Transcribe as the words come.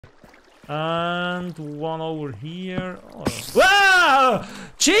And one over here. Oh. Wow!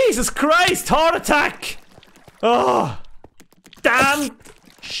 Jesus Christ! Heart attack! Oh! Damn!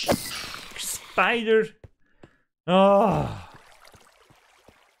 Spider! Oh!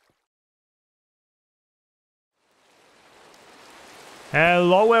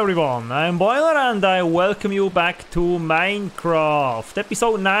 Hello everyone, I'm Boiler and I welcome you back to Minecraft,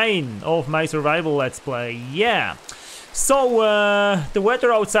 episode 9 of my survival let's play, yeah. So, the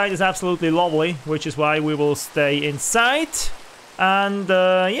weather outside is absolutely lovely, which is why we will stay inside and,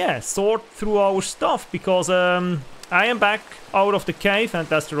 yeah, sort through our stuff, because, I am back out of the cave, and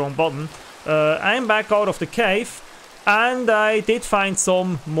that's the wrong button. I am back out of the cave, and I did find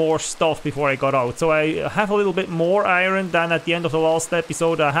some more stuff before I got out. So I have a little bit more iron than at the end of the last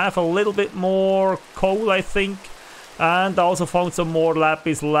episode. I have a little bit more coal, I think. And I also found some more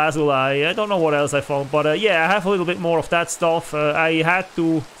lapis lazuli. I don't know what else I found, but yeah, I have a little bit more of that stuff. I had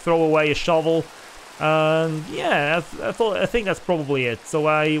to throw away a shovel. And yeah, I think that's probably it. So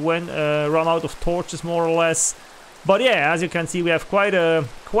I run out of torches more or less. But yeah, as you can see, we have quite a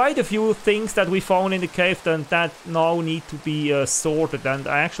few things that we found in the cave and that now need to be sorted. And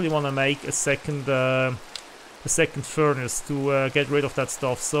I actually want to make a second furnace to get rid of that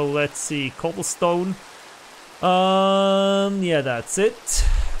stuff. So let's see, cobblestone. Yeah, that's it.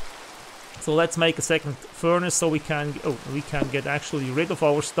 So let's make a second furnace so we can get actually rid of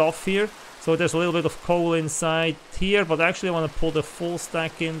our stuff here. So there's a little bit of coal inside here, but actually I want to put a full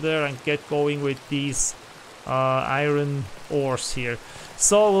stack in there and get going with these iron ores here.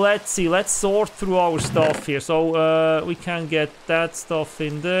 So let's see, let's sort through our stuff here. So we can get that stuff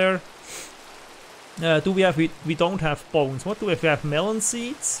in there. We don't have bones. What do we have? We have melon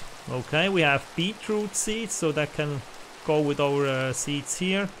seeds. Okay, we have beetroot seeds, so that can go with our seeds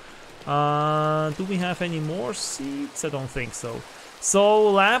here. Do we have any more seeds? I don't think so. So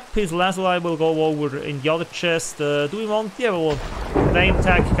lapis lazuli will go over in the other chest. Do we want? Yeah, well, name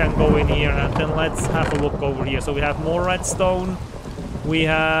tag can go in here, and then let's have a look over here. So we have more redstone. We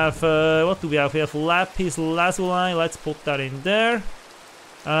have what do we have? We have lapis lazuli. Let's put that in there.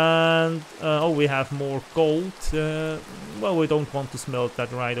 And oh, we have more gold. Well, we don't want to smelt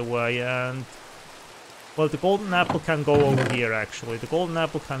that right away. And well, the golden apple can go over here. Actually, the golden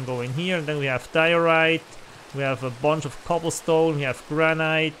apple can go in here, and then we have diorite. We have a bunch of cobblestone, we have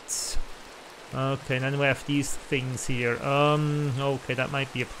granite. Okay, and then we have these things here. Okay, that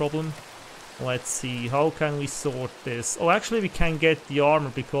might be a problem. Let's see, how can we sort this? Oh, actually we can get the armor,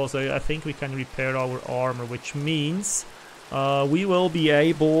 because I think we can repair our armor, which means we will be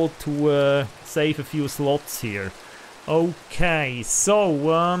able to save a few slots here. Okay, so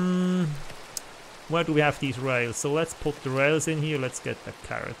where do we have these rails? So let's put the rails in here, let's get that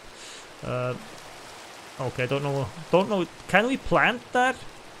carrot. Okay, don't know, can we plant that?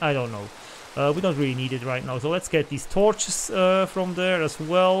 I don't know. We don't really need it right now, so let's get these torches from there as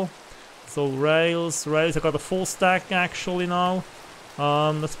well. So rails, I got a full stack actually now.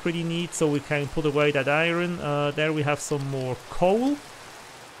 That's pretty neat, so we can put away that iron. There we have some more coal.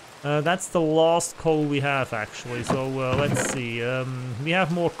 That's the last coal we have actually, so let's see. We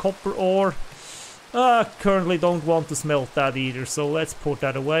have more copper ore. Currently don't want to smelt that either, so let's put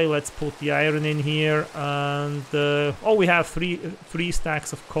that away. Let's put the iron in here, and oh, we have three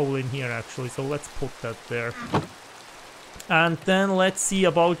stacks of coal in here actually, so let's put that there. And then let's see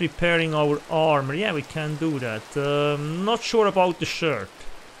about repairing our armor. Yeah, we can do that. Not sure about the shirt.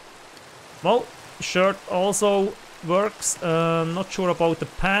 Well, shirt also works. Not sure about the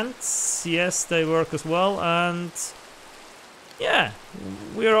pants. Yes, they work as well, and yeah,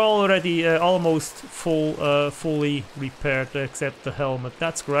 we're already almost fully repaired, except the helmet.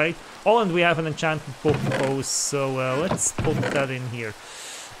 That's great. Oh, and we have an enchanted book post, so let's put that in here.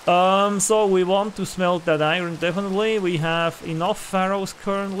 So we want to smelt that iron, definitely. We have enough arrows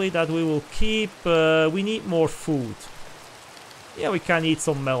currently that we will keep. We need more food. Yeah, we can eat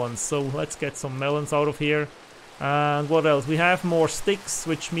some melons, so let's get some melons out of here. And what else? We have more sticks,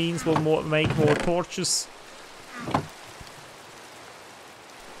 which means we'll make more torches.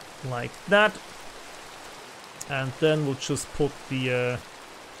 Like that, and then we'll just put the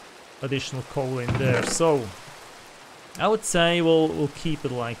additional coal in there. So I would say we'll keep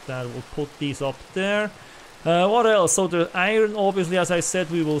it like that. We'll put these up there. What else? So the iron, obviously, as I said,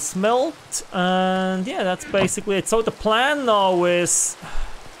 we will smelt, and yeah, that's basically it. So the plan now is,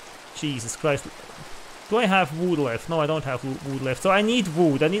 Jesus Christ, do I have wood left? No, I don't have wood left. So I need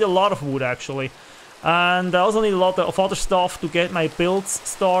wood. I need a lot of wood actually. And I also need a lot of other stuff to get my builds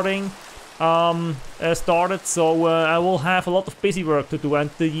started, so I will have a lot of busy work to do, and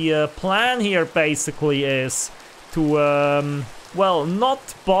the plan here basically is to well,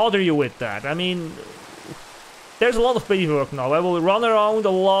 not bother you with that. I mean, there's a lot of busy work now. I will run around a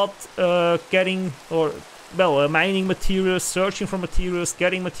lot, mining materials, searching for materials,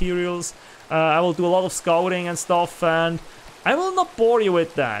 getting materials. I will do a lot of scouting and stuff, and I will not bore you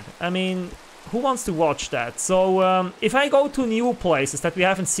with that. I mean, who wants to watch that? So if I go to new places that we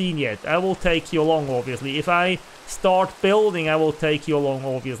haven't seen yet, I will take you along, obviously. If I start building, I will take you along,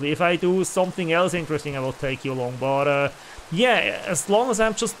 obviously. If I do something else interesting, I will take you along. But yeah, as long as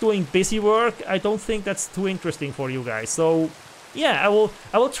I'm just doing busy work, I don't think that's too interesting for you guys. So yeah, I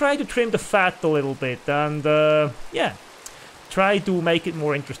will try to trim the fat a little bit, and yeah, try to make it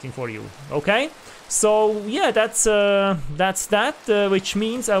more interesting for you. Okay? So yeah, that's that, which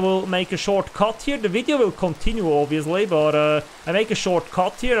means I will make a short cut here. The video will continue, obviously, but I make a short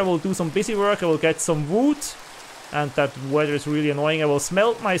cut here. I will do some busy work. I will get some wood, and that weather is really annoying. I will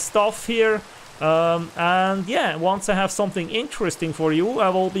smelt my stuff here, and yeah, once I have something interesting for you, I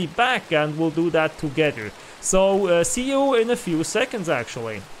will be back and we'll do that together. So see you in a few seconds,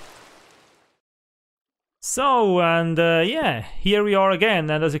 actually. So, and yeah, here we are again,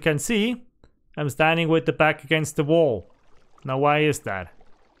 and as you can see, I'm standing with the back against the wall. Now, why is that?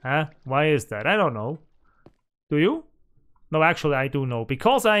 Huh? Why is that? I don't know. Do you? No, actually, I do know.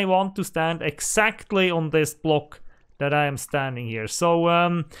 Because I want to stand exactly on this block that I am standing here. So,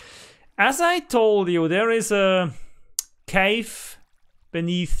 as I told you, there is a cave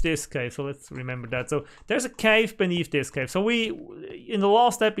beneath this cave. So let's remember that. So there's a cave beneath this cave. So we, in the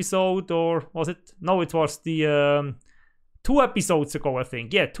last episode, or was it? No, it was the 2 episodes ago, I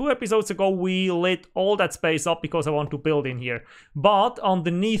think. Yeah, 2 episodes ago, we lit all that space up because I want to build in here. But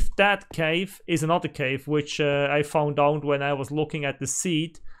underneath that cave is another cave, which I found out when I was looking at the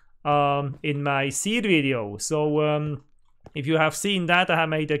seed in my seed video. So if you have seen that, I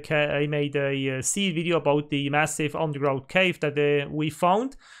made a seed video about the massive underground cave that we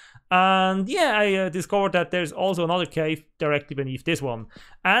found. And yeah, I discovered that there's also another cave directly beneath this one.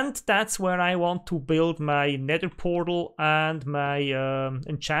 And that's where I want to build my nether portal and my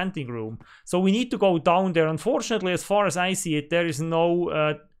enchanting room. So we need to go down there. Unfortunately, as far as I see it, there is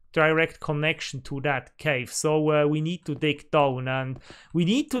no direct connection to that cave. So we need to dig down. And we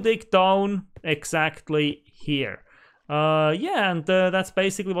need to dig down exactly here. Yeah, and that's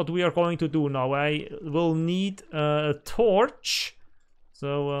basically what we are going to do now. I will need a torch.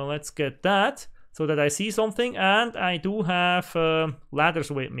 So let's get that, so that I see something, and I do have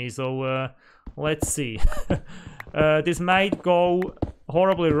ladders with me, so let's see. This might go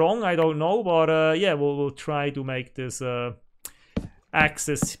horribly wrong, I don't know, but yeah, we'll try to make this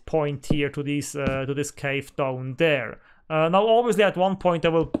access point here to this cave down there. Now, obviously, at one point I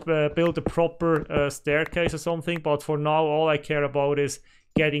will build a proper staircase or something, but for now, all I care about is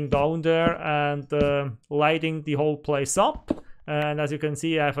getting down there and lighting the whole place up. And as you can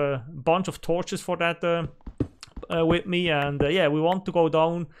see, I have a bunch of torches for that with me. And yeah, we want to go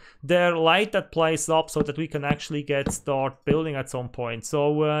down there, light that place up so that we can actually start building at some point.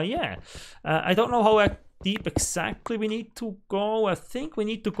 So yeah, I don't know how deep exactly we need to go. I think we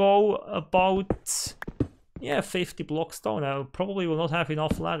need to go about, yeah, 50 blocks down. I probably will not have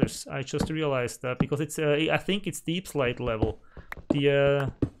enough ladders. I just realized that because it's, I think it's deep slate level.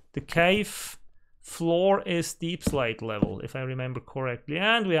 The cave floor is deep slate level, if I remember correctly,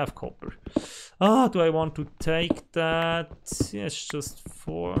 and we have copper. Do I want to take that? Yes, just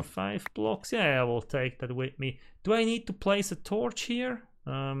 4 or 5 blocks. Yeah, I will take that with me. Do I need to place a torch here?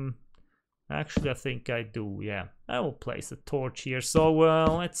 Actually, I think I do. Yeah, I will place a torch here. So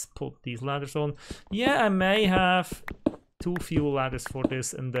let's put these ladders on. Yeah, I may have too few ladders for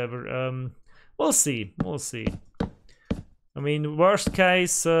this endeavor. We'll see. We'll see. I mean, worst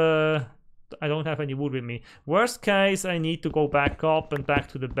case, I don't have any wood with me. Worst case, I need to go back up and back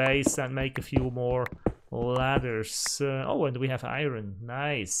to the base and make a few more ladders. Oh, and we have iron.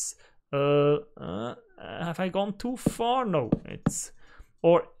 Nice. Have I gone too far? No, it's...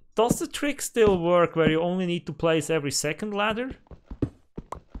 Or does the trick still work where you only need to place every second ladder?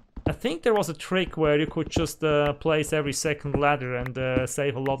 I think there was a trick where you could just place every second ladder and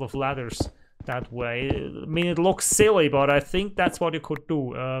save a lot of ladders that way. I mean, it looks silly, but I think that's what you could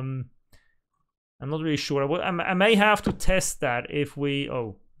do. I'm not really sure. I may have to test that if we...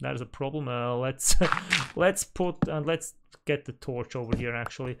 Oh, that is a problem. Let's let's get the torch over here.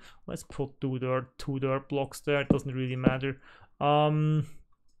 Actually, let's put two dirt blocks there. It doesn't really matter.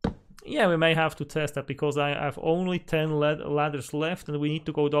 Yeah, we may have to test that because I have only 10 ladders left, and we need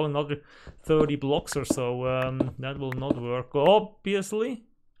to go down another 30 blocks or so. That will not work, obviously.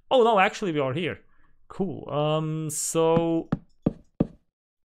 Oh no, actually we are here. Cool. So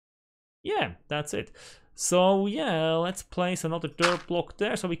yeah, that's it. So yeah, let's place another dirt block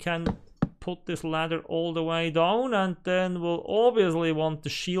there so we can put this ladder all the way down, and then we'll obviously want the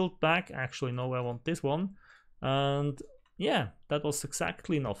shield back. Actually, no, I want this one. And yeah, that was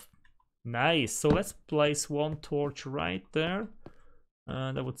exactly enough. Nice. So let's place one torch right there.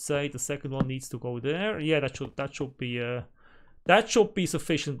 And I would say the second one needs to go there. Yeah, that should be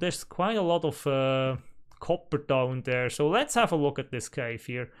sufficient. There's quite a lot of copper down there. So let's have a look at this cave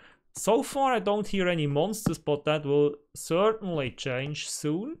here. So far I don't hear any monsters, but that will certainly change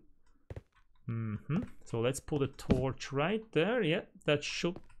soon. So let's put a torch right there. Yeah, that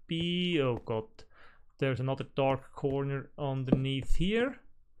should be... Oh god, there's another dark corner underneath here.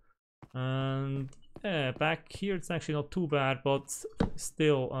 And yeah, back here it's actually not too bad, but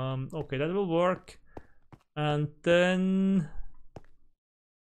still, okay, that will work. And then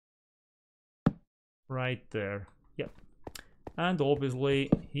right there, yep. And obviously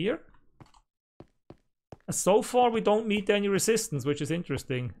here. So far we don't meet any resistance, which is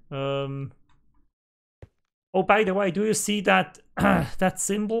interesting. Oh, by the way, do you see that that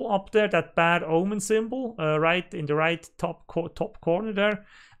symbol up there, that bad omen symbol, right in the right top corner there?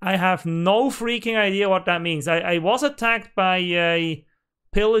 I have no freaking idea what that means. I was attacked by a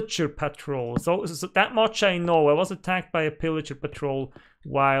pillager patrol, so that much I know. I was attacked by a pillager patrol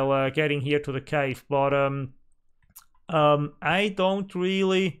while getting here to the cave, but I don't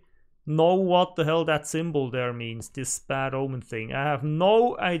really know what the hell that symbol there means, this bad omen thing. I have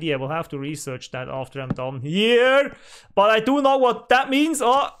no idea. We'll have to research that after I'm done here, but I do know what that means.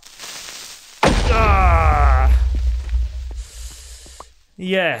 Oh,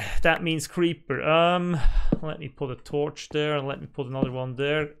 yeah, that means creeper. Let me put a torch there and let me put another one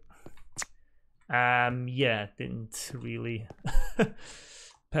there. Yeah, didn't really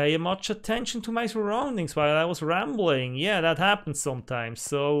pay much attention to my surroundings while I was rambling. Yeah, that happens sometimes.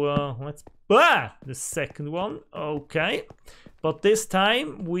 So let's... the second one. Okay. But this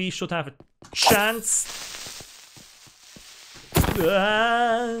time we should have a chance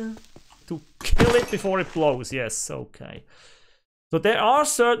to kill it before it blows. Yes, okay. So there are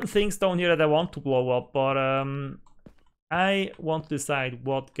certain things down here that I want to blow up, but I want to decide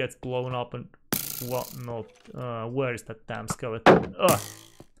what gets blown up and what not. Where is that damn skeleton?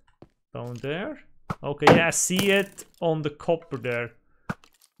 Down there. Okay, yeah, I see it on the copper there.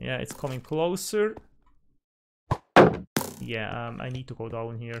 Yeah, it's coming closer. Yeah, I need to go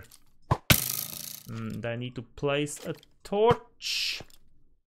down here. And I need to place a torch.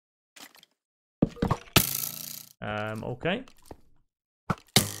 Okay.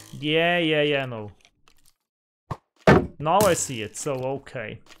 Yeah, no. Now I see it, so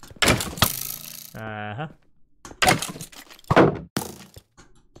okay.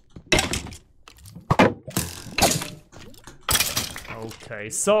 Okay,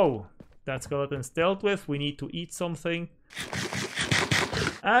 so that skeleton's dealt with. We need to eat something.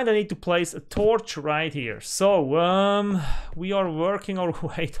 And I need to place a torch right here. So, we are working our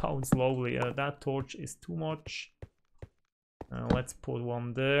way down slowly. That torch is too much. Let's put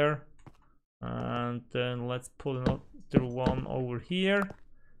one there. And then let's put another one over here.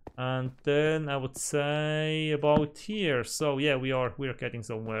 And then I would say about here. So yeah, we are getting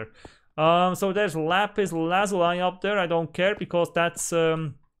somewhere. So there's lapis lazuli up there. I don't care because that's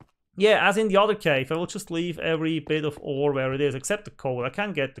yeah, as in the other cave. I will just leave every bit of ore where it is, except the coal. I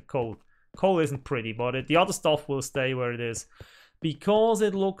can't get the coal. Coal isn't pretty, but the other stuff will stay where it is because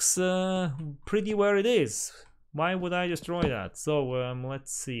it looks pretty where it is. Why would I destroy that? So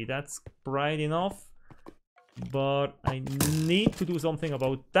let's see. That's bright enough. But I need to do something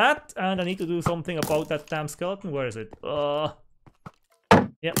about that, and I need to do something about that damn skeleton. Where is it?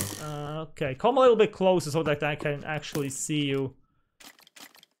 Yep. Okay, come a little bit closer so that I can actually see you.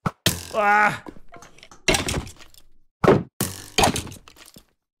 Ah!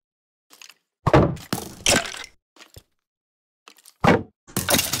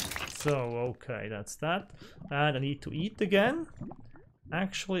 So, okay, that's that. And I need to eat again.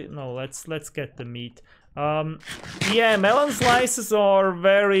 Actually, no, let's get the meat. Yeah, melon slices are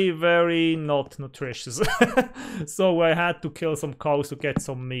very, very not nutritious. So I had to kill some cows to get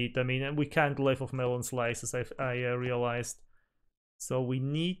some meat. I mean, we can't live off melon slices, I realized. So we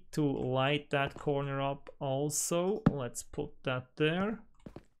need to light that corner up also. Let's put that there.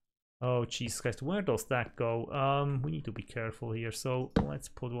 Oh, Jesus Christ, where does that go? We need to be careful here. So let's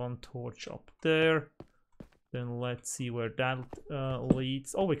put one torch up there. Then let's see where that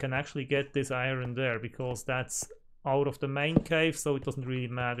leads. Oh, we can actually get this iron there because that's out of the main cave, so it doesn't really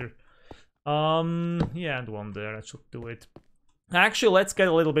matter. Yeah, and one there, that should do it. Actually, let's get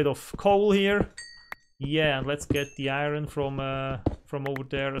a little bit of coal here. Yeah, and let's get the iron from from over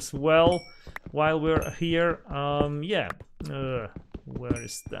there as well while we're here. Yeah, where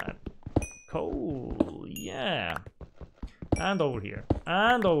is that? Coal, yeah. And over here,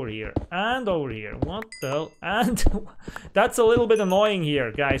 and over here, and over here. What the hell? And that's a little bit annoying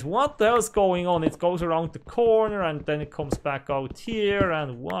here, guys. What the hell is going on? It goes around the corner and then it comes back out here.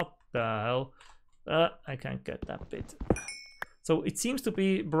 And what the hell? I can't get that bit. So it seems to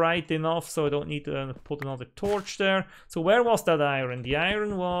be bright enough, so I don't need to put another torch there. So where was that iron? The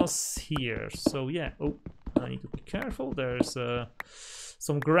iron was here. So yeah. Oh, I need to be careful. There's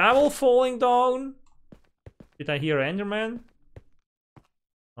some gravel falling down. Did I hear Enderman?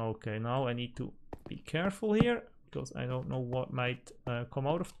 Okay, now I need to be careful here because I don't know what might come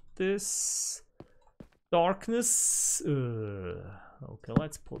out of this darkness. Okay,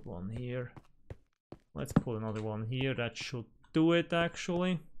 let's put one here. Let's put another one here. That should do it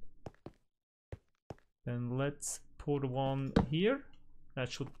actually. Then let's put one here.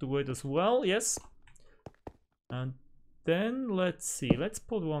 That should do it as well. Yes. And then let's see. Let's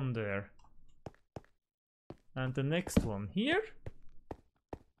put one there. And the next one here.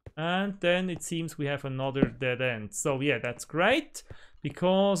 And then it seems we have another dead end. So yeah, that's great.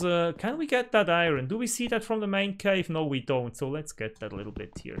 Because can we get that iron? Do we see that from the main cave? No, we don't. So let's get that little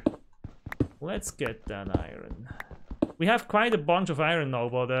bit here. Let's get that iron. We have quite a bunch of iron now,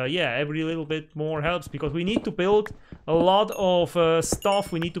 but yeah, every little bit more helps because we need to build a lot of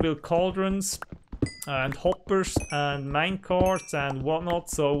stuff. We need to build cauldrons and hoppers and minecarts and whatnot.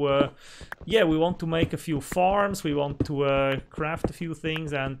 So yeah, we want to make a few farms. We want to craft a few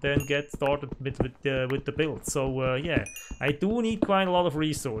things and then get started with the build. So yeah, I do need quite a lot of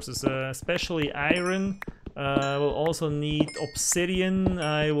resources, especially iron. We'll also need obsidian.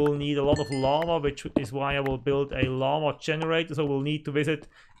 I will need a lot of lava, which is why I will build a lava generator. So we'll need to visit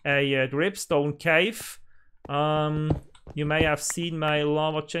a dripstone cave. You may have seen my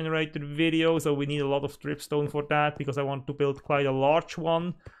lava generator video, so we need a lot of dripstone for that because I want to build quite a large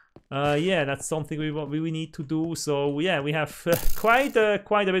one. Yeah, that's something we need to do. So yeah, we have quite a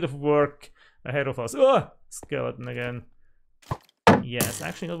bit of work ahead of us. Oh, skeleton again. Yes,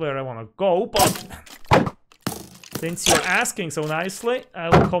 actually not where I want to go, but since you're asking so nicely, I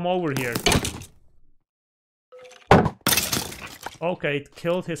will come over here. Okay, it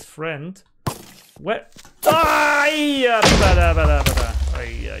killed his friend. Where?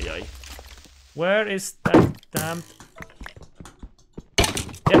 Where is that damned?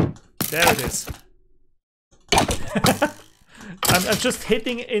 Yep, there it is. I'm just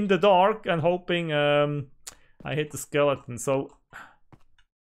hitting in the dark and hoping I hit the skeleton. So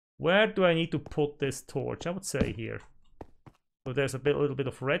where do I need to put this torch? I would say here. So there's a little bit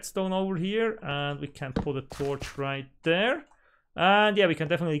of redstone over here, and we can put a torch right there. And yeah, we can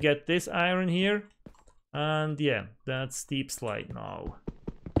definitely get this iron here. And yeah, that's deep slate now.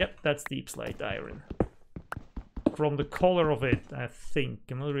 Yep, that's deep slate iron. From the color of it, I think.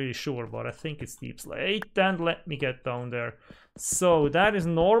 I'm not really sure, but I think it's deep slate. And let me get down there. So that is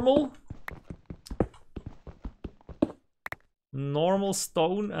normal. Normal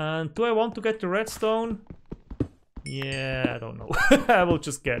stone. And do I want to get the redstone? Yeah, I don't know. I will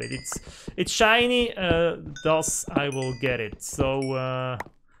just get it. It's shiny, thus I will get it. So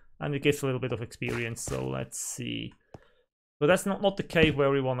and it gives a little bit of experience. So let's see. But that's not the cave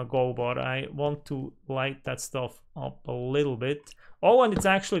where we want to go, but I want to light that stuff up a little bit. Oh, and it's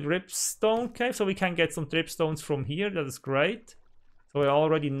actually dripstone cave, so we can get some dripstones from here. That is great. So I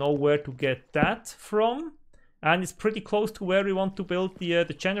already know where to get that from. And it's pretty close to where we want to build the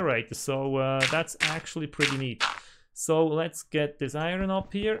generator. So that's actually pretty neat. So let's get this iron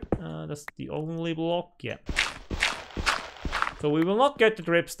up here. That's the only block. Yeah. So we will not get the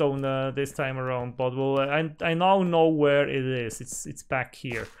dripstone this time around, but we'll. I now know where it is. It's back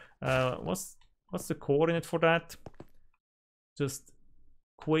here. What's the coordinate for that? Just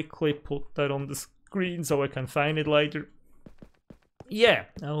quickly put that on the screen so I can find it later. Yeah,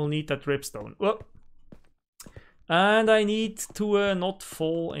 I will need that dripstone. Well, and I need to not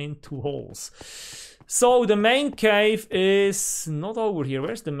fall into holes. So the main cave is not over here.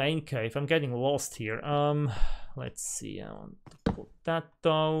 Where's the main cave? I'm getting lost here. Let's see. I want to put that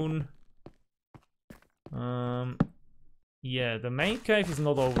down. Yeah, the main cave is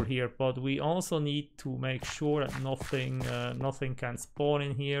not over here, but we also need to make sure that nothing can spawn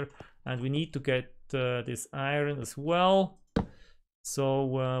in here, and we need to get this iron as well. So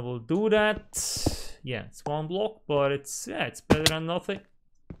we'll do that. Yeah, it's one block, but it's better than nothing.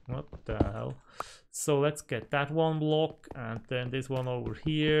 What the hell? So let's get that one block, and then this one over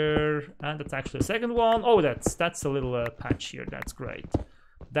here, and that's actually a second one. Oh, that's a little patch here. That's great.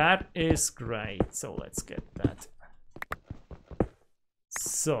 That is great. So let's get that.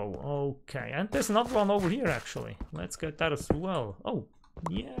 So, okay, and there's another one over here actually. Let's get that as well. Oh,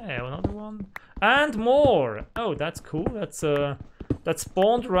 yeah, another one. And more! Oh, that's cool. That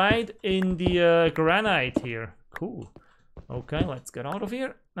spawned right in the granite here. Cool. Okay, let's get out of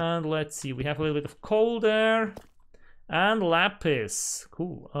here. And let's see, we have a little bit of coal there. And lapis.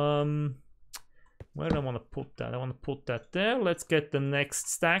 Cool. Where do I want to put that? I want to put that there. Let's get the next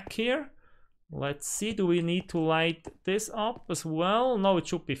stack here. Let's see, do we need to light this up as well? No, it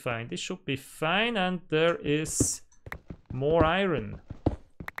should be fine. This should be fine, and there is more iron.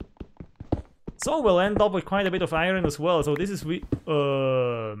 So we'll end up with quite a bit of iron as well. So this is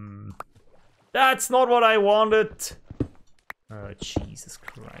that's not what I wanted. Jesus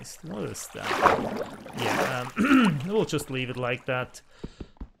Christ, what is that? Yeah, we'll just leave it like that.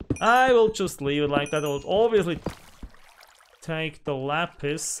 I will just leave it like that. I'll obviously take the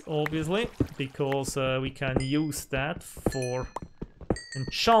lapis, obviously, because we can use that for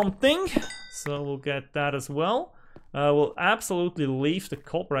enchanting. So we'll get that as well. We'll absolutely leave the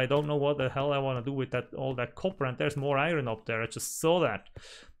copper. I don't know what the hell I want to do with that, all that copper. And there's more iron up there. I just saw that.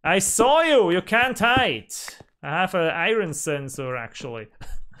 I saw you! You can't hide! I have an iron sensor, actually.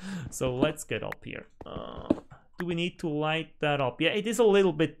 So let's get up here. Do we need to light that up? Yeah, it is a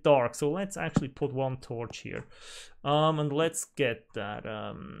little bit dark, so let's actually put one torch here. And let's get that.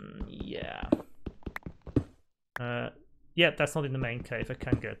 Yeah. Yeah, that's not in the main cave. I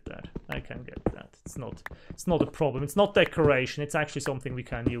can get that. I can get that. It's not a problem. It's not decoration. It's actually something we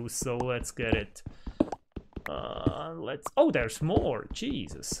can use. So let's get it. Oh, there's more.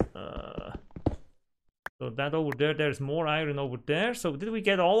 Jesus. So that over there. There's more iron over there. So did we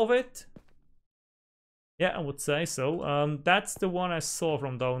get all of it? Yeah, I would say so. That's the one I saw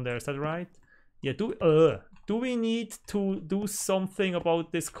from down there. Is that right? Yeah. Do we need to do something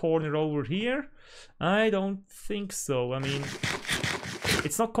about this corner over here? I don't think so. I mean,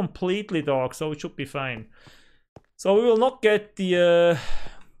 it's not completely dark, so it should be fine. So we will not get the...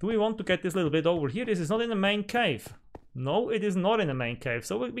 do we want to get this little bit over here? This is not in the main cave. No, it is not in the main cave.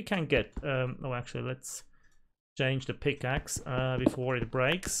 So we can get... oh, actually, let's change the pickaxe before it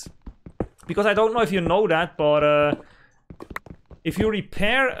breaks. Because I don't know if you know that, but... if you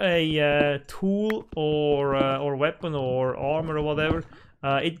repair a tool or weapon or armor or whatever,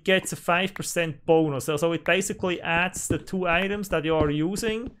 it gets a 5% bonus. So it basically adds the two items that you are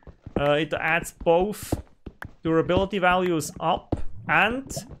using. It adds both durability values up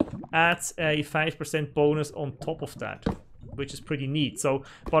and adds a 5% bonus on top of that, which is pretty neat. So,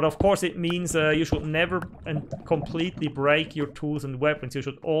 but of course it means you should never completely break your tools and weapons. You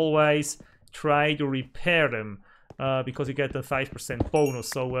should always try to repair them. Because you get the 5% bonus,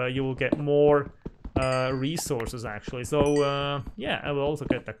 so you will get more resources actually. So yeah, I will also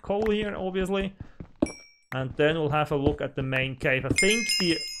get the coal here, obviously, and then we'll have a look at the main cave. I think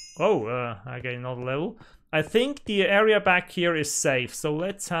the I get another level. I think the area back here is safe, so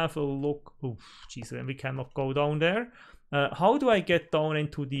let's have a look. Oh, jeez, and we cannot go down there. How do I get down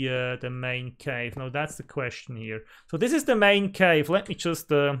into the main cave? No, that's the question here. So this is the main cave. Let me just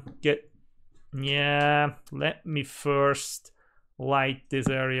get. Yeah, let me first light this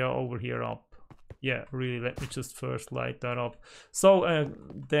area over here up. Yeah, really, let me just first light that up. So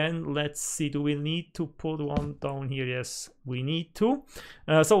then let's see, do we need to put one down here? Yes, we need to.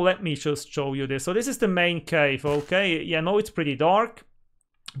 So let me just show you this. So this is the main cave, okay? Yeah, no, it's pretty dark,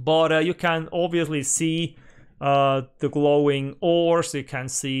 but you can obviously see the glowing ores. You can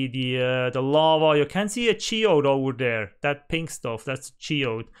see the lava. You can see a geode over there. That pink stuff, that's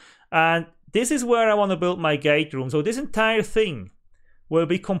geode. And this is where I want to build my gate room. So this entire thing will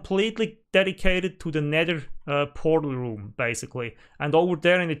be completely dedicated to the nether portal room, basically. And over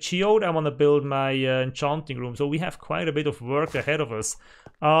there in the geode, I want to build my enchanting room. So we have quite a bit of work ahead of us.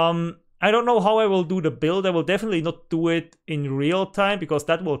 I don't know how I will do the build. I will definitely not do it in real time, because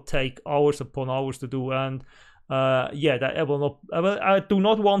that will take hours upon hours to do. And yeah, that I do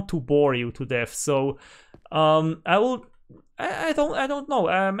not want to bore you to death. So I don't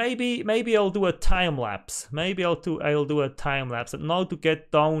know. Maybe I'll do a time lapse. Maybe I'll do a time lapse. And now to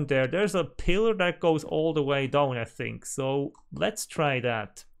get down there, there's a pillar that goes all the way down, I think. So let's try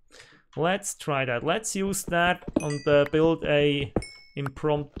that. Let's use that and build a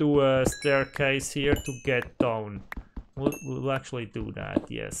impromptu staircase here to get down. We'll actually do that.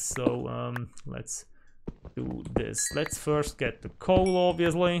 Yes. So let's do this. Let's first get the coal,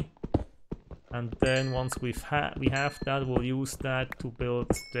 obviously. And then once we have that, we'll use that to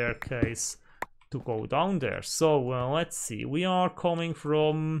build staircase to go down there. So let's see. We are coming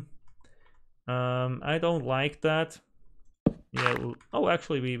from... I don't like that. Yeah, oh,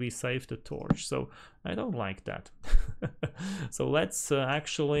 actually, we saved the torch, so I don't like that. So let's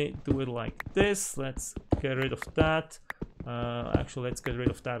actually do it like this. Let's get rid of that. Actually, let's get rid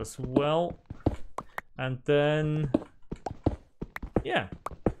of that as well. And then, yeah,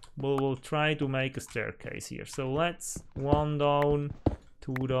 we'll try to make a staircase here. So let's 1 down,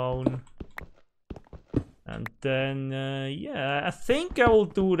 2 down. And then, yeah, I think I will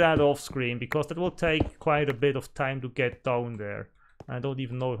do that off screen because that will take quite a bit of time to get down there. I don't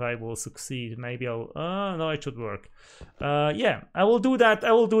even know if I will succeed. Maybe I'll, no, it should work. Yeah, I will do that.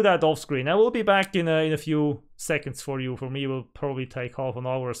 I will do that off screen. I will be back in a few seconds for you. For me, it will probably take half an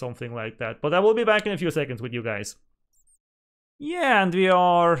hour or something like that. But I will be back in a few seconds with you guys. Yeah, and we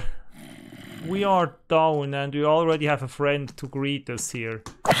are down and we already have a friend to greet us here.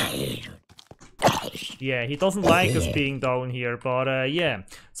 Yeah, he doesn't like us being down here, but yeah.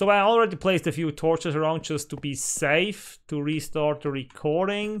 So I already placed a few torches around just to be safe to restart the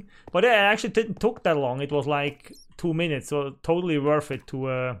recording. But yeah, it actually didn't took that long. It was like 2 minutes, so totally worth it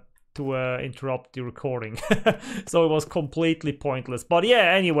to interrupt the recording. So it was completely pointless. But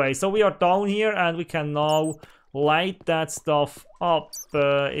yeah, anyway, so we are down here and we can now light that stuff up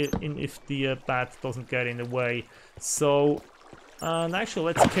if the bat doesn't get in the way. So... and actually,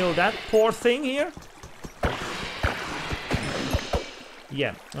 let's kill that poor thing here.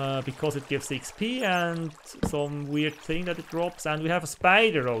 Yeah, because it gives XP and some weird thing that it drops. And we have a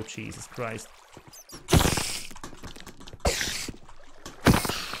spider. Oh, Jesus Christ.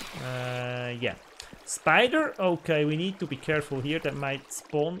 Yeah. Spider. Okay, we need to be careful here. That might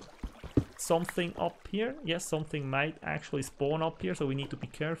spawn something up here. Yes, something might actually spawn up here. So we need to be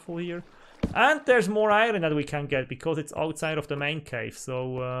careful here. And there's more iron that we can get because it's outside of the main cave.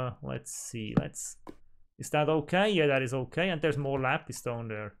 So let's see. Is that okay? Yeah, that is okay. And there's more lapis down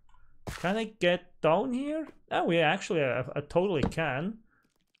there. Can I get down here? Oh, yeah, actually, I totally can.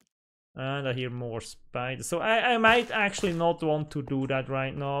 And I hear more spiders. So I might actually not want to do that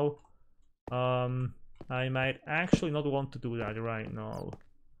right now. I might actually not want to do that right now.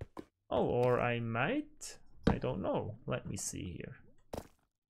 Oh, or I might. I don't know. Let me see here.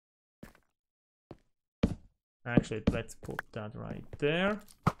 Actually, let's put that right there.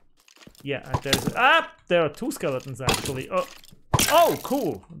 Yeah, and there are 2 skeletons actually. Oh,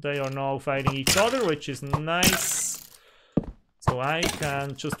 cool. They are now fighting each other, which is nice. So I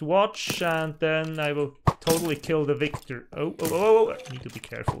can just watch and then I will totally kill the victor. Oh, I need to be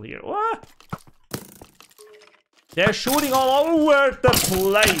careful here. What? They're shooting all over the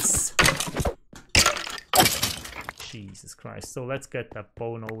place. Jesus Christ. So let's get that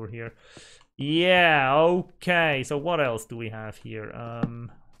bone over here. Yeah, okay. So what else do we have here?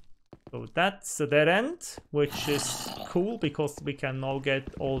 So that's a dead end, which is cool because we can now get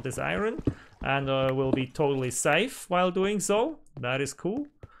all this iron and we'll be totally safe while doing so. That is cool.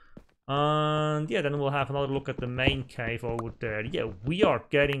 And yeah, then we'll have another look at the main cave over there. Yeah, we are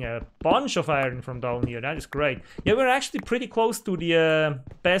getting a bunch of iron from down here. That is great. Yeah, we're actually pretty close to the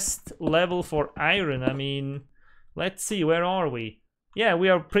best level for iron. I mean, let's see, where are we? Yeah, we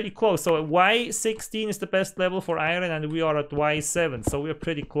are pretty close. So Y16 is the best level for iron and we are at Y7. So we're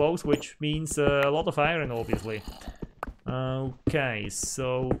pretty close, which means a lot of iron, obviously. Okay,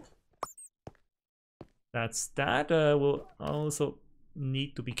 so that's that. We'll also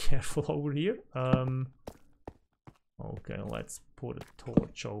need to be careful over here. Okay, let's put a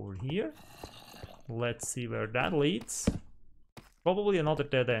torch over here. Let's see where that leads. Probably another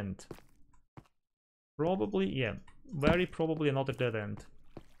dead end. Probably, yeah. Very probably another dead end.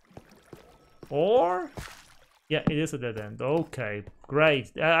 Or... yeah, it is a dead end. Okay,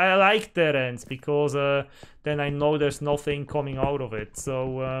 great. I like dead ends because then I know there's nothing coming out of it.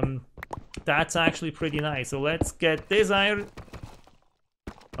 So that's actually pretty nice. So let's get this iron.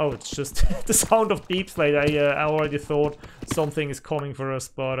 Oh, it's just the sound of deep slate. I already thought something is coming for us,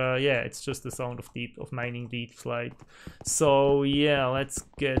 but yeah, it's just the sound of mining deep slate. So yeah, let's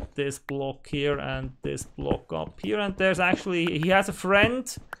get this block here and this block up here. And there's actually, he has a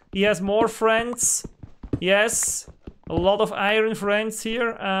friend. He has more friends. Yes, a lot of iron friends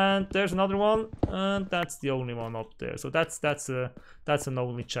here. And there's another one, and that's the only one up there. So that's an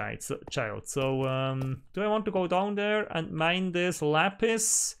only child. So do I want to go down there and mine this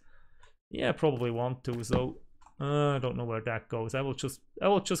lapis? Yeah, I probably want to. So I don't know where that goes. I will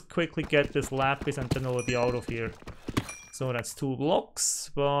just quickly get this lapis and then I'll be out of here. So that's 2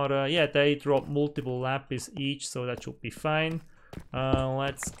 blocks. But yeah, they drop multiple lapis each, so that should be fine.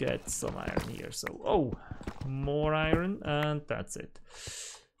 Let's get some iron here. So, oh, more iron, and that's it.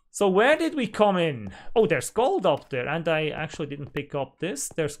 So where did we come in? Oh, there's gold up there, and I actually didn't pick up this.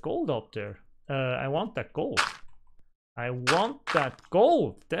 There's gold up there. I want that gold. I want that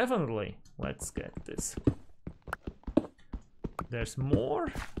gold, definitely. Let's get this. There's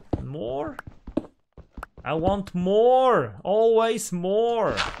more. More. I want more. Always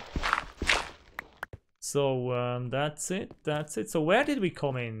more. So that's it. That's it. So where did we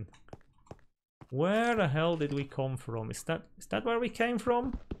come in? Where the hell did we come from? Is that where we came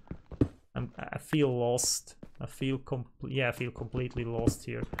from? I feel lost. I feel completely lost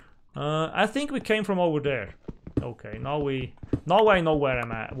here. I think we came from over there. Okay, now I know where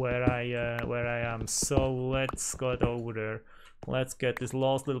I'm at, where I am. So let's go over there. Let's get this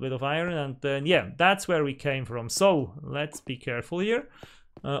last little bit of iron, and then yeah, that's where we came from. So let's be careful here.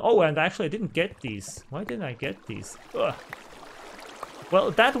 Oh, and actually I didn't get these. Why didn't I get these? Ugh.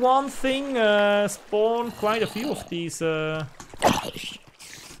 Well, that one thing spawned quite a few of these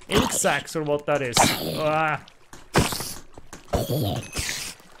ink sacs, or what that is. Ah.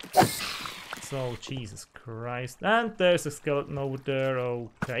 So, Jesus Christ. And there's a skeleton over there.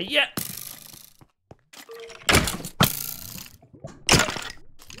 Okay, yeah.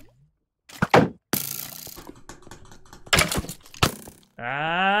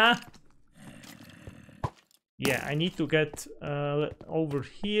 Ah. Yeah, I need to get over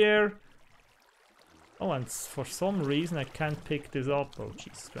here. Oh, and for some reason I can't pick this up. Oh,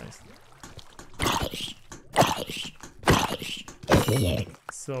 Jesus Christ.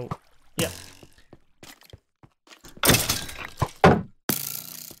 So, yeah.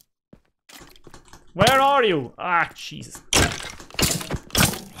 Where are you? Ah, Jesus.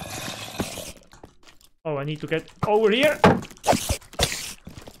 Oh, I need to get over here.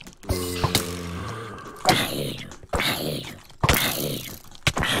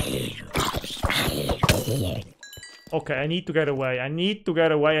 Okay, I need to get away. I need to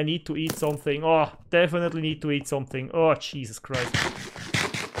get away. I need to eat something. Oh, definitely need to eat something. Oh, Jesus Christ.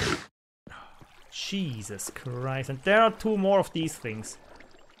 Jesus Christ. And there are two more of these things.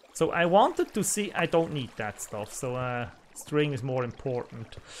 So I wanted to see... I don't need that stuff. So string is more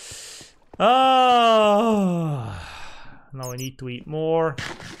important. Now I need to eat more.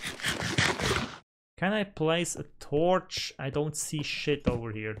 Can I place a torch? I don't see shit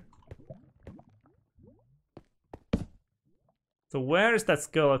over here. So where is that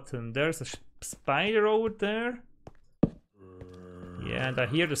skeleton? There's a spider over there. Yeah, and I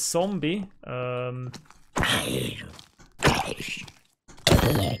hear the zombie. And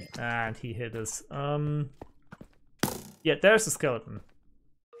he hit us. Yeah, there's a skeleton.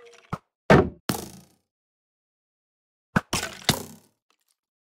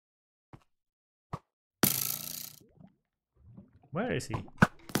 Where is he?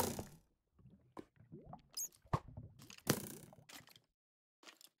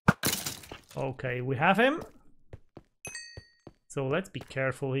 Okay, we have him. So let's be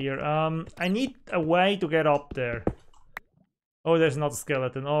careful here. I need a way to get up there. Oh, there's not a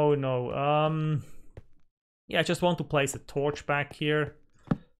skeleton. Oh no. Yeah, I just want to place a torch back here,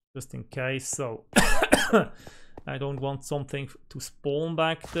 just in case. So I don't want something to spawn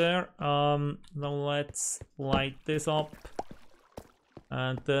back there. Now let's light this up,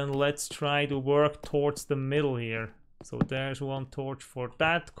 and then let's try to work towards the middle here. So there's one torch for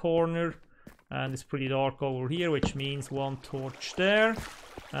that corner. And it's pretty dark over here, which means one torch there.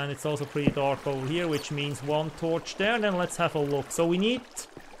 And it's also pretty dark over here, which means one torch there. And then let's have a look. So we need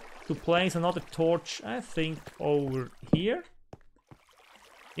to place another torch, I think, over here.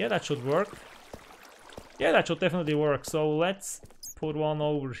 Yeah, that should work. Yeah, that should definitely work. So let's put one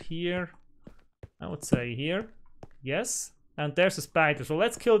over here. I would say here. Yes. And there's a spider. So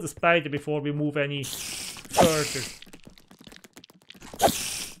let's kill the spider before we move any further.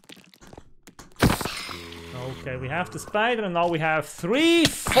 Okay, we have the spider, and now we have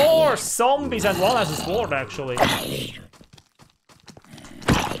 4 zombies, and one has a sword, actually.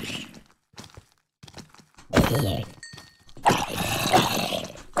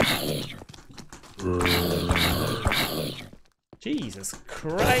 Jesus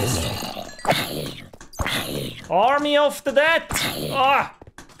Christ. Army of the dead! Ah!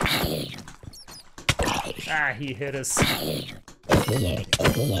 Ah, he hit us.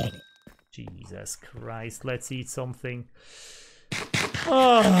 Jesus Christ, let's eat something.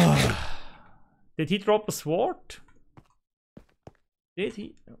 Oh. Did he drop a sword? Did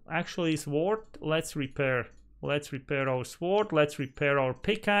he? Actually, sword. Let's repair. Let's repair our sword. Let's repair our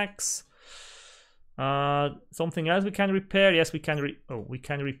pickaxe. Something else we can repair. Yes, we can. We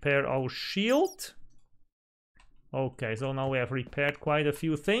can repair our shield. Okay, so now we have repaired quite a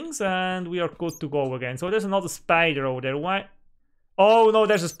few things, and we are good to go again. So there's another spider over there. Why? Oh no,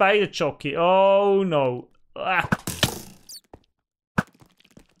 there's a spider jockey. Oh no. Ah.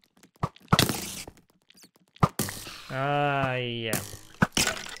 Yeah.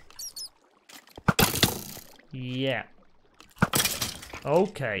 Yeah.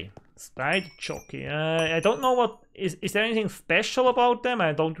 Okay. Spider jockey. I don't know what... Is there anything special about them?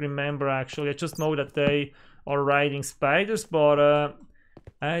 I don't remember, actually. I just know that they are riding spiders, but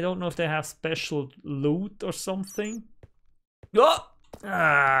I don't know if they have special loot or something. Oh!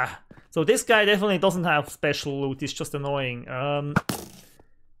 So this guy definitely doesn't have special loot. He's just annoying.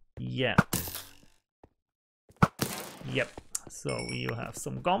 Yeah. Yep. So you have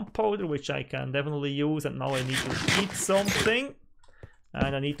some gunpowder, which I can definitely use, and now I need to eat something.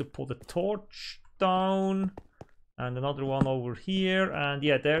 And I need to put a torch down, and another one over here. And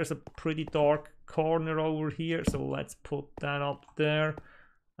yeah, there's a pretty dark corner over here, so let's put that up there.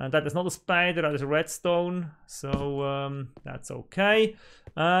 And that is not a spider, that is a redstone, so that's okay.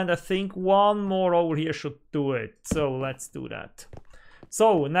 And I think one more over here should do it, so let's do that.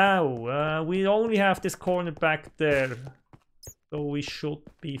 So now we only have this corner back there, so we should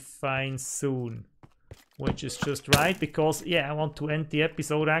be fine soon, which is just right, because yeah, I want to end the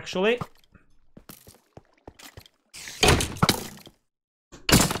episode actually.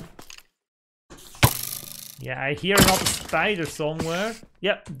 Yeah, I hear another spider somewhere.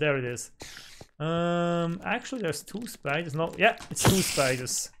 Yep, there it is. Actually there's two spiders. No, yeah, it's two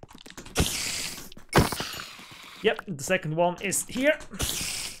spiders. Yep, the second one is here.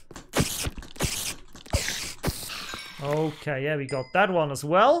 Okay, yeah, we got that one as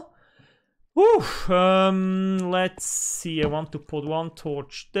well. Whew, let's see, I want to put one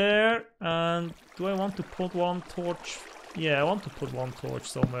torch there, and do I want to put one torch? Yeah, I want to put one torch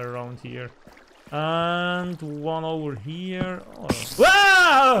somewhere around here. And one over here. Oh.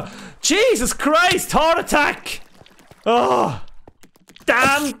 Wow! Jesus Christ, heart attack! Oh!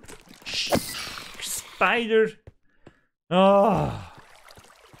 Damn! Spider! Oh!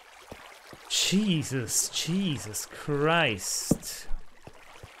 Jesus Christ.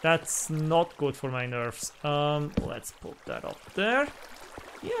 That's not good for my nerves. Let's put that up there.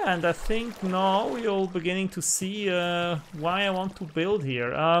 Yeah, and I think now you're beginning to see why I want to build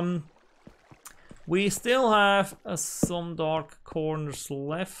here. We still have some dark corners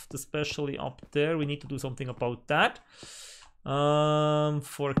left, especially up there. We need to do something about that.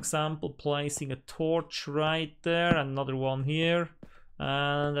 For example, placing a torch right there, another one here,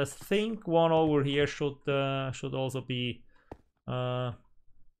 and I think one over here should also be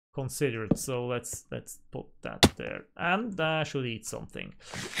considered. So let's put that there, and I should eat something.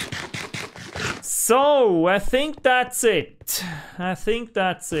 So I think that's it.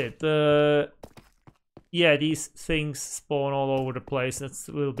 Yeah, these things spawn all over the place. That's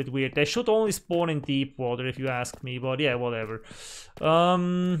a little bit weird. They should only spawn in deep water, if you ask me, but yeah, whatever.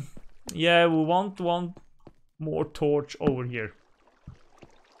 Yeah, we want one more torch over here.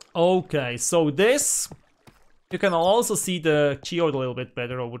 Okay, so this, you can also see the geode a little bit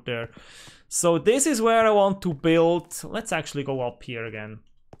better over there. So this is where I want to build. Let's actually go up here again.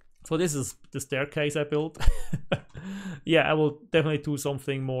 So this is the staircase I built. Yeah, I will definitely do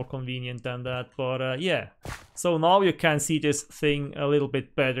something more convenient than that, but yeah. So now you can see this thing a little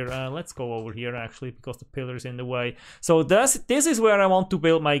bit better. Let's go over here actually, because the pillar is in the way. So this is where I want to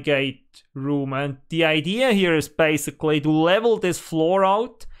build my gate room, and the idea here is basically to level this floor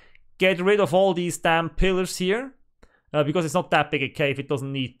out, get rid of all these damn pillars here. Because it's not that big a cave, it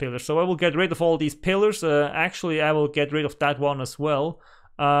doesn't need pillars. So I will get rid of all these pillars. Actually, I will get rid of that one as well.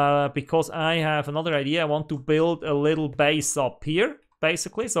 Because I have another idea. I want to build a little base up here,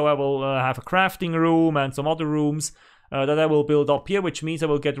 basically. So I will have a crafting room and some other rooms that I will build up here, which means I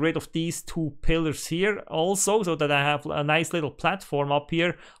will get rid of these two pillars here also, so that I have a nice little platform up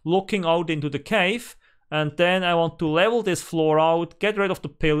here looking out into the cave. And then I want to level this floor out, get rid of the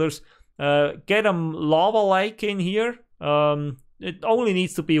pillars, get a lava lake in here. It only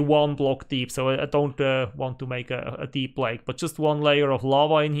needs to be 1 block deep, so I don't want to make a deep lake, but just 1 layer of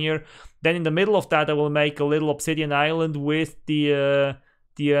lava in here. Then in the middle of that I will make a little obsidian island with the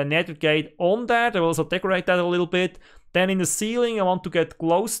nether gate on that. I will also decorate that a little bit. Then in the ceiling I want to get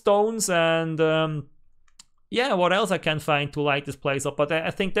glowstones and yeah, what else I can find to light this place up. But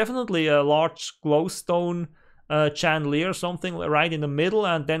I think definitely a large glowstone chandelier or something right in the middle,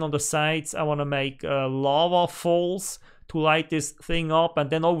 and then on the sides I want to make lava falls to light this thing up. And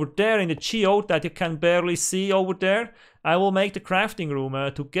then over there in the geode that you can barely see over there, I will make the crafting room.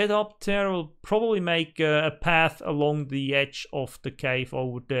 To get up there, I will probably make a path along the edge of the cave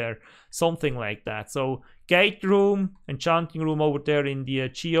over there, something like that. So gate room, enchanting room over there in the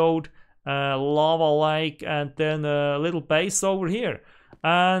geode, lava lake, and then a little base over here.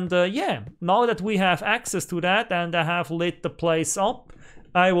 And yeah, now that we have access to that and I have lit the place up,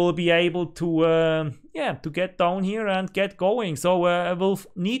 I will be able to yeah, to get down here and get going. So I will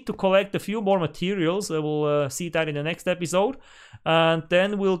need to collect a few more materials. I will see that in the next episode, and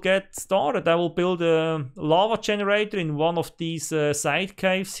then we'll get started. I will build a lava generator in one of these side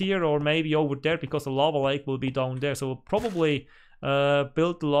caves here, or maybe over there, because the lava lake will be down there. So we'll probably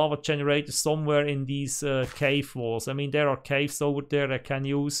build the lava generator somewhere in these cave walls. I mean, there are caves over there I can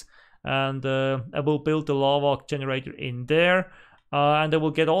use, and I will build the lava generator in there. And I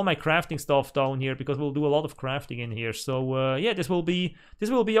will get all my crafting stuff down here, because we'll do a lot of crafting in here. So yeah, this will be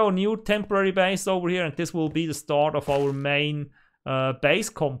our new temporary base over here, and this will be the start of our main base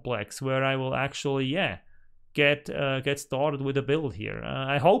complex, where I will actually, yeah, get started with a build here.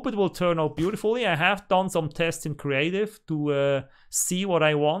 I hope it will turn out beautifully. I have done some tests in creative to see what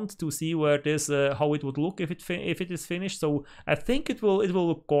I want, to see where this how it would look if it is finished. So I think it will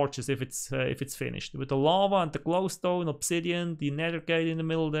look gorgeous if it's finished, with the lava and the glowstone, obsidian, the nether gate in the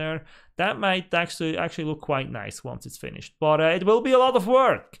middle there. That might actually look quite nice once it's finished, but it will be a lot of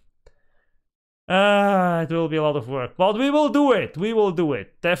work. It will be a lot of work, but we will do it. We will do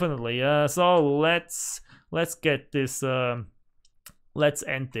it, definitely. So let's get this, let's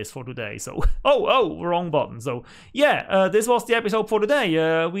end this for today. So, oh, wrong button. So yeah, this was the episode for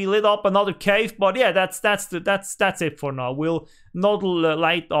today. We lit up another cave, but yeah, that's it for now. We'll not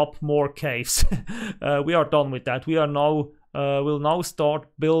light up more caves. We are done with that. We are now, we'll now start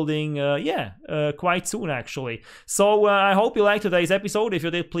building, quite soon actually. So I hope you liked today's episode. If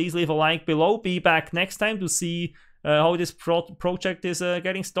you did, please leave a like below. Be back next time to see how this project is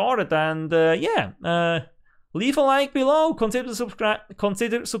getting started. And leave a like below, consider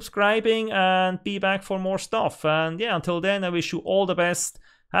subscribing, and be back for more stuff. And yeah, until then, I wish you all the best.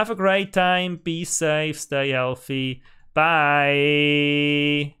 Have a great time, be safe, stay healthy.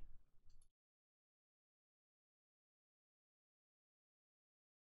 Bye!